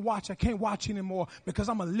want to watch I can't watch anymore because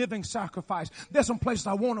I'm a living sacrifice. There's some places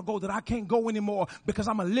I want to go that I can't go anymore because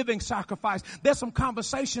I'm a living sacrifice. There's some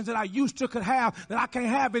conversations that I used to could have that I can't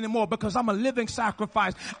have anymore because I'm a living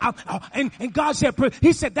sacrifice. And God said,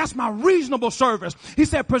 he said, that's my reasonable service. He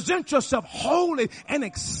said, present yourself holy and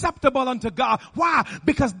acceptable unto God. Why?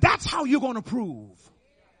 Because that's how you're going to prove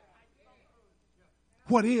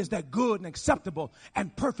what is that good and acceptable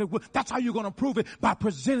and perfect. That's how you're going to prove it, by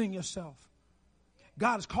presenting yourself.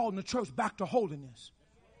 God is calling the church back to holiness.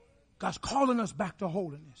 God's calling us back to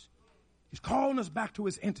holiness. He's calling us back to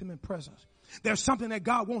his intimate presence. There's something that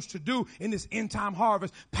God wants to do in this end time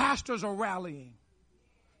harvest. Pastors are rallying.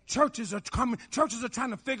 Churches are coming. Churches are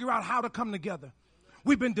trying to figure out how to come together.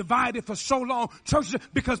 We've been divided for so long, churches,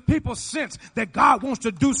 because people sense that God wants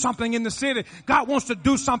to do something in the city. God wants to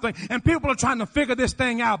do something, and people are trying to figure this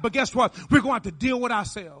thing out. But guess what? We're going to have to deal with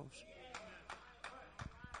ourselves.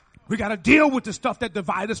 We got to deal with the stuff that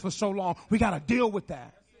divided us for so long. We got to deal with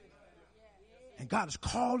that. And God is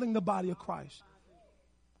calling the body of Christ.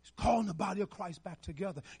 He's calling the body of Christ back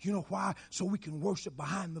together. You know why? So we can worship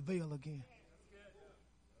behind the veil again.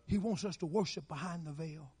 He wants us to worship behind the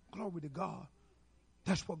veil. Glory to God.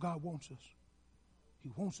 That's what God wants us. He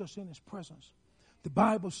wants us in his presence. The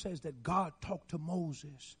Bible says that God talked to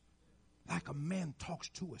Moses like a man talks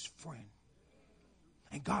to his friend.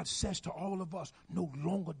 And God says to all of us, no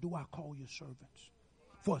longer do I call you servants.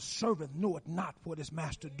 For a servant knoweth not what his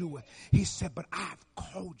master doeth. He said, but I've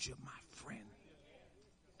called you my friend.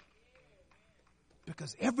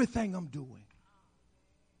 Because everything I'm doing,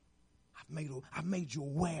 I've made you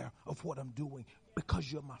aware of what I'm doing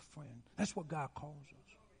because you're my friend. That's what God calls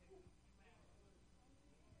us.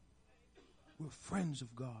 We're friends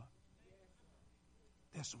of God.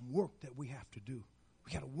 There's some work that we have to do.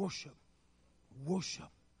 We got to worship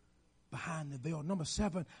behind the veil. Number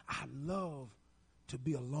 7, I love to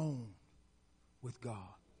be alone with God.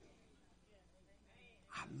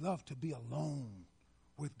 I love to be alone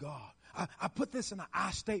with God. I put this in an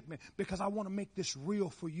I statement because I want to make this real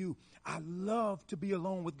for you. I love to be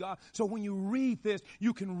alone with God. So when you read this,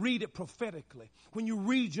 you can read it prophetically. When you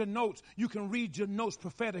read your notes, you can read your notes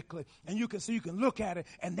prophetically. And you can look at it,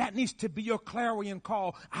 and that needs to be your clarion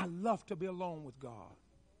call. I love to be alone with God.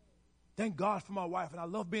 Thank God for my wife, and I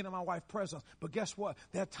love being in my wife's presence. But guess what?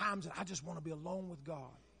 There are times that I just want to be alone with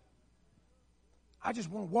God. I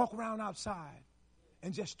just want to walk around outside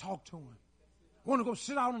and just talk to him. I want to go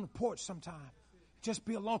sit out on the porch sometime. Just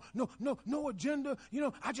be alone. No agenda. You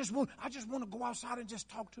know, I just want to go outside and just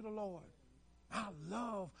talk to the Lord. I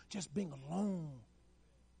love just being alone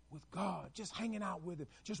with God, just hanging out with him,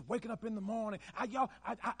 just waking up in the morning. I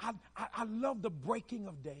love the breaking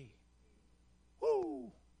of day.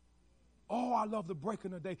 Woo! Oh, I love the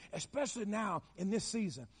breaking of day, especially now in this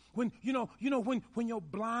season. When when your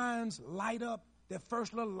blinds light up, that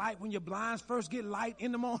first little light, when your blinds first get light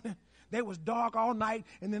in the morning, they was dark all night,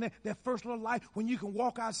 and then that first little light, when you can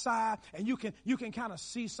walk outside and you can kind of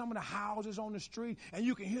see some of the houses on the street, and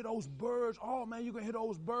you can hear those birds. Oh man, you can hear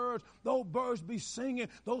those birds. Those birds be singing.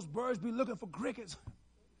 Those birds be looking for crickets.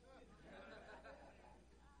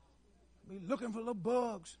 Be looking for little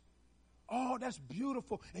bugs. Oh, that's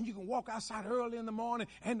beautiful. And you can walk outside early in the morning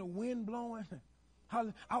and the wind blowing.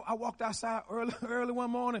 I walked outside early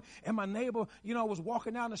one morning, and my neighbor, was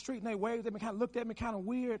walking down the street, and they waved at me, kind of looked at me kind of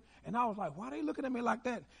weird. And I was like, why are they looking at me like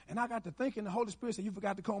that? And I got to thinking, the Holy Spirit said, you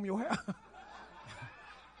forgot to comb your hair. I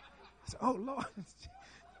said, oh, Lord.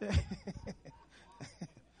 The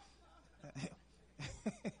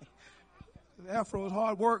afro is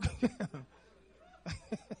hard work.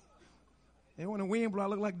 And when the wind blew, I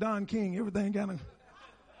look like Don King. Everything kind of...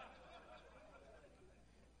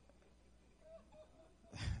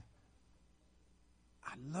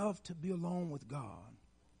 I love to be alone with God.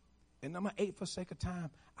 And number 8, for sake of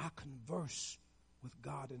time, I converse with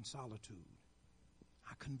God in solitude.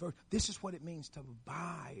 I converse. This is what it means to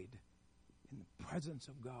abide in the presence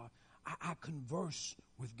of God. I converse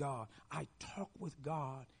with God. I talk with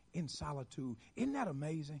God in solitude. Isn't that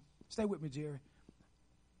amazing? Stay with me, Jerry.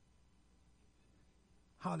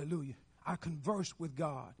 Hallelujah. I converse with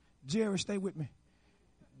God. Jerry, stay with me.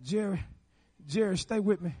 Jerry, stay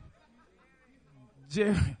with me.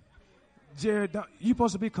 Jerry, you're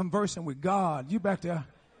supposed to be conversing with God. You back there.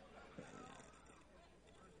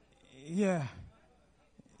 Yeah.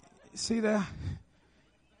 See that?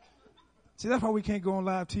 See, that's why we can't go on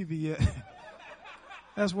live TV yet.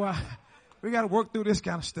 That's why we got to work through this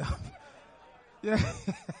kind of stuff. Yeah.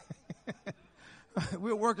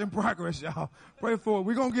 We're a work in progress, y'all. Pray for it.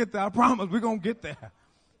 We're going to get there. I promise we're going to get there.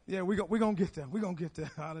 Yeah, we're going to get there. We're going to get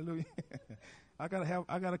there. Hallelujah. I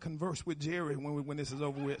gotta converse with Jerry when this is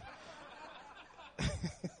over with.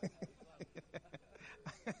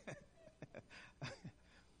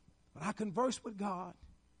 But I converse with God.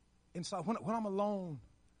 And so when I'm alone,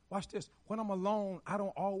 watch this. When I'm alone, I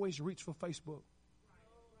don't always reach for Facebook.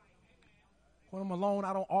 When I'm alone,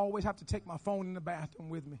 I don't always have to take my phone in the bathroom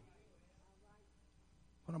with me.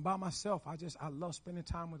 When I'm by myself, I love spending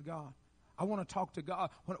time with God. I want to talk to God.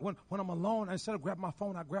 When I'm alone, instead of grabbing my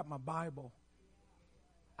phone, I grab my Bible.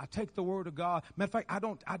 I take the word of God. Matter of fact,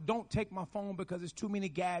 I don't take my phone because there's too many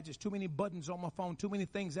gadgets, too many buttons on my phone, too many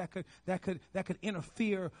things that could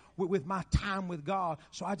interfere with my time with God.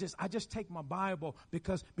 So I just take my Bible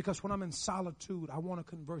because when I'm in solitude, I want to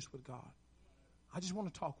converse with God. I just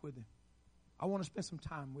want to talk with him. I want to spend some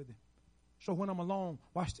time with him. So when I'm alone,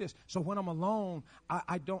 watch this. So when I'm alone,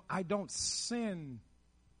 I don't sin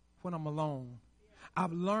when I'm alone.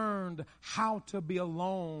 I've learned how to be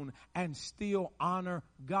alone and still honor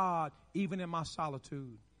God even in my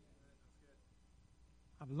solitude.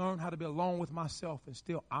 I've learned how to be alone with myself and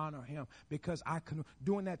still honor him because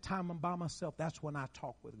during that time I'm by myself, that's when I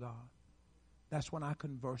talk with God. That's when I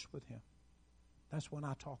converse with him. That's when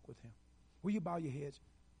I talk with him. Will you bow your heads?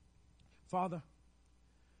 Father,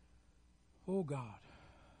 oh God,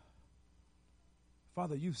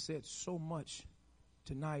 Father, you've said so much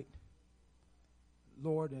tonight,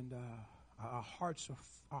 Lord, and our hearts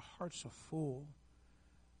are full.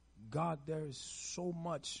 God, there is so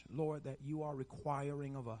much, Lord, that you are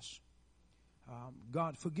requiring of us.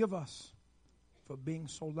 God, forgive us for being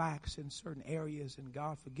so lax in certain areas, and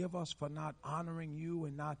God, forgive us for not honoring you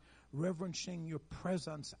and not reverencing your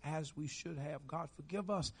presence as we should have. God, forgive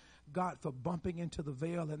us, God, for bumping into the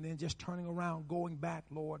veil and then just turning around, going back,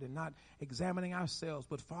 Lord, and not examining ourselves.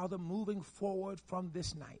 But Father, moving forward from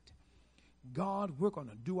this night, God, we're going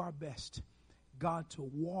to do our best, God, to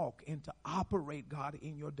walk and to operate, God,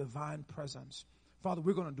 in your divine presence. Father,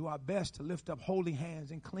 we're going to do our best to lift up holy hands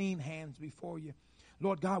and clean hands before you.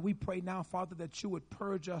 Lord God, we pray now, Father, that you would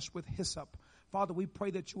purge us with hyssop. Father, we pray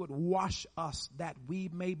that you would wash us that we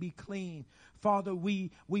may be clean. Father,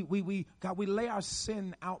 God, we lay our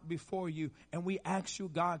sin out before you, and we ask you,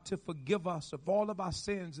 God, to forgive us of all of our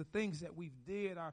sins, the things that we've did, our